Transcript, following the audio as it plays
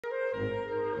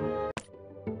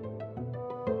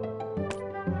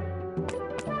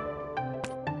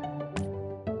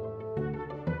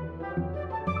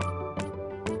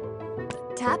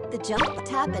Tap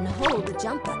and hold the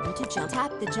jump button to jump.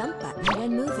 Tap the jump button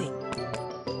when moving.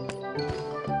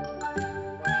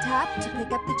 Tap to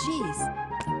pick up the cheese.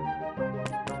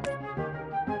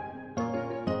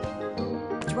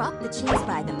 Drop the cheese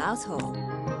by the mouse hole.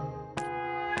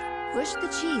 Push the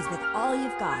cheese with all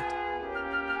you've got.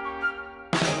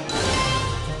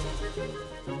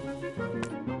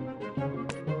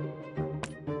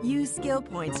 Use skill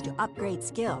points to upgrade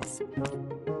skills.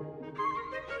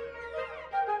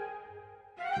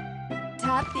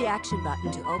 Tap the action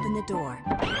button to open the door.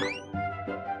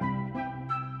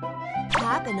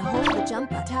 Tap and hold the jump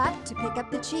button. Tap to pick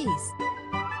up the cheese.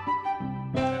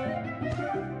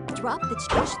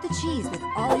 Push the cheese with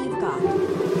all you've got.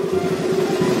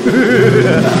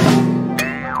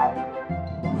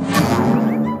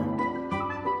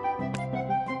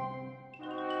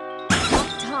 Help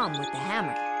Tom with the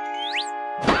hammer.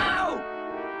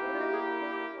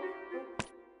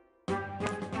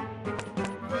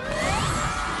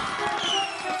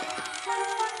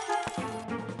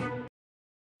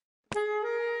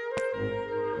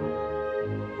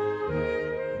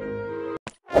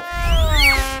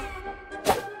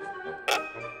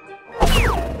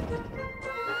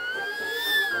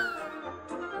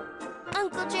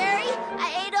 Uncle Jerry,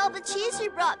 I ate all the cheese you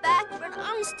brought back, but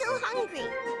I'm still hungry.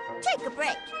 Take a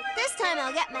break. This time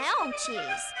I'll get my own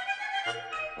cheese.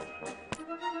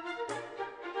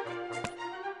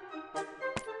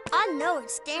 I know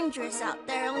it's dangerous out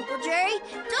there, Uncle Jerry.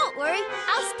 Don't worry,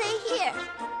 I'll stay here.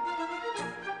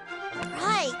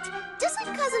 Right.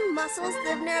 Doesn't Cousin Muscles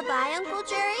live nearby, Uncle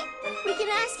Jerry? We can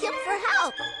ask him for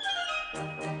help.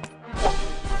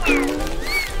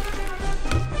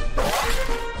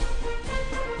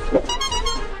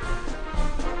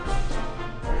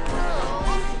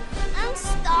 I'm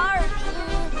starving.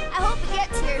 I hope he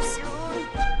gets here soon.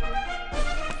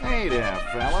 Hey there,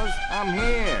 fellas. I'm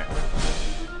here.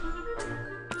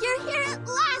 You're here at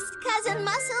last, Cousin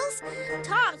Muscles.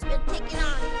 Tom's been picking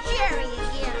on Jerry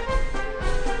again.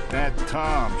 That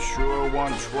Tom sure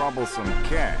one troublesome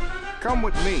cat. Come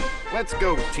with me. Let's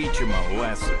go teach him a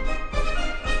lesson.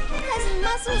 Cousin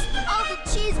Muscles, all the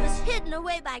cheese was hidden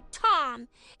away by Tom.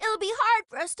 It'll be hard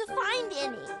for us to find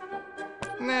any.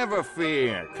 Never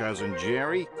fear, Cousin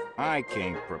Jerry. I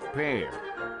came prepared.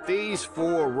 These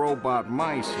 4 robot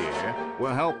mice here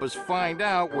will help us find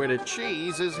out where the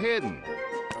cheese is hidden.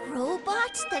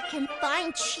 Robots that can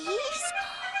find cheese?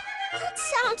 That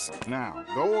sounds... Now,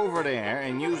 go over there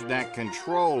and use that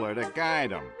controller to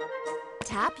guide them.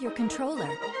 Tap your controller.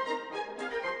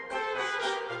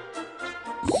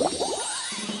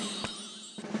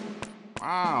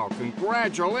 Wow,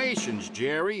 congratulations,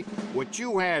 Jerry. What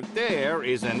you had there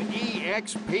is an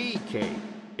EXP cake.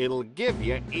 It'll give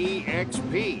you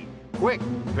EXP. Quick,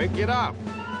 pick it up.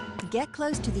 Get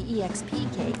close to the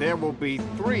EXP cake. There will be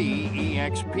 3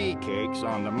 EXP cakes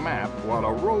on the map while the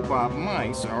robot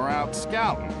mice are out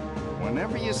scouting.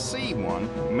 Whenever you see one,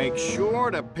 make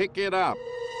sure to pick it up.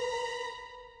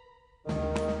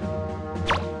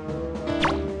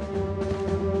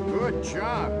 Good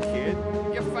job, kid.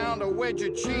 You found a wedge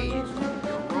of cheese.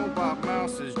 Your robot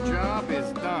mouse's job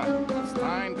is done. It's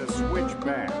time to switch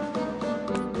back.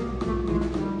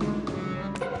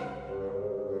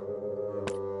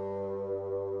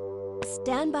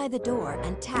 Stand by the door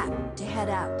and tap to head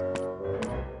out.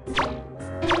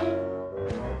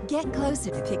 Get closer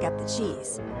to pick up the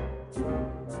cheese.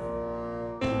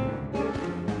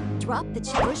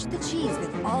 Push the cheese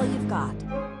with all you've got.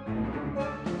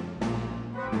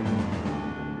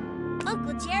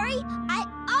 Uncle Jerry, I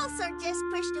also just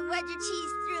pushed a wedge of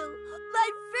cheese through. My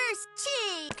first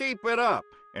cheese! Keep it up.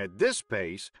 At this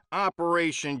pace,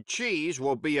 Operation Cheese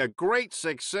will be a great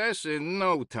success in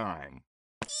no time.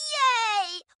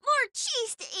 Yay! More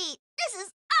cheese to eat! This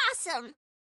is awesome!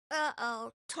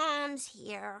 Uh-oh, Tom's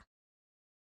here.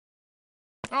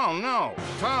 Oh no,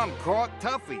 Tom caught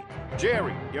Tuffy.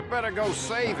 Jerry, you better go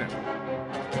save him.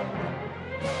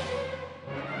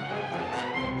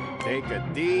 Take a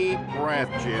deep breath,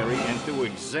 Jerry, and do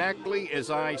exactly as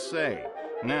I say.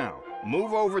 Now,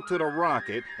 move over to the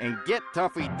rocket and get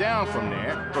Tuffy down from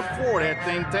there before that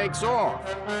thing takes off.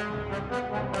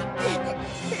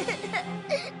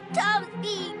 Tom's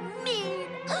being mean.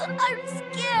 I'm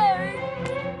scared.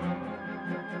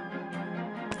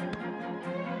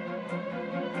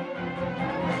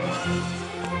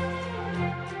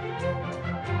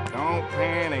 Don't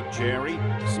panic, Jerry.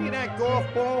 See that golf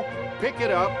ball? Pick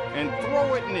it up and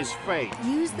throw it in his face.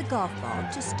 Use the golf ball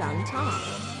to stun Tom.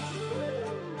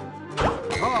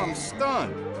 Tom's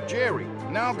stunned. Jerry,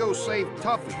 now go save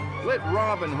Tuffy. Let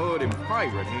Robin Hood and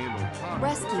Pirate handle Tom.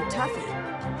 Rescue Tuffy.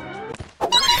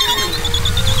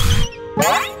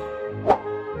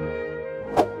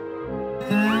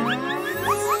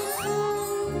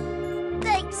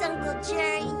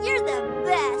 Jerry. You're the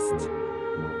best.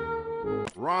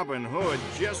 Robin Hood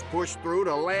just pushed through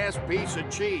the last piece of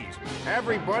cheese.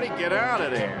 Everybody get out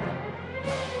of there.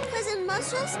 Cousin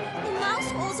Muscles, the mouse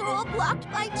holes are all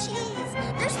blocked by cheese.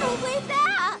 There's no way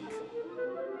back.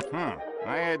 Huh,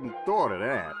 I hadn't thought of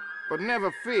that. But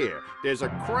never fear, there's a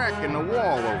crack in the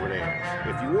wall over there.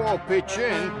 If you all pitch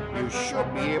in, you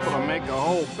should be able to make a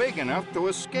hole big enough to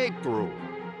escape through.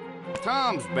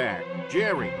 Tom's back.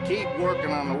 Jerry, keep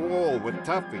working on the wall with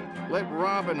Tuffy. Let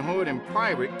Robin Hood and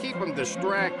Pirate keep them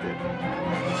distracted.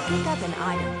 Pick up an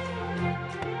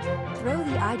item. Throw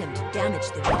the item to damage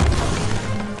the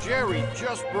wall. Jerry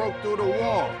just broke through the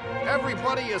wall.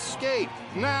 Everybody escape,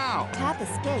 now! Tap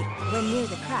escape when near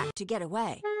the crack to get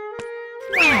away.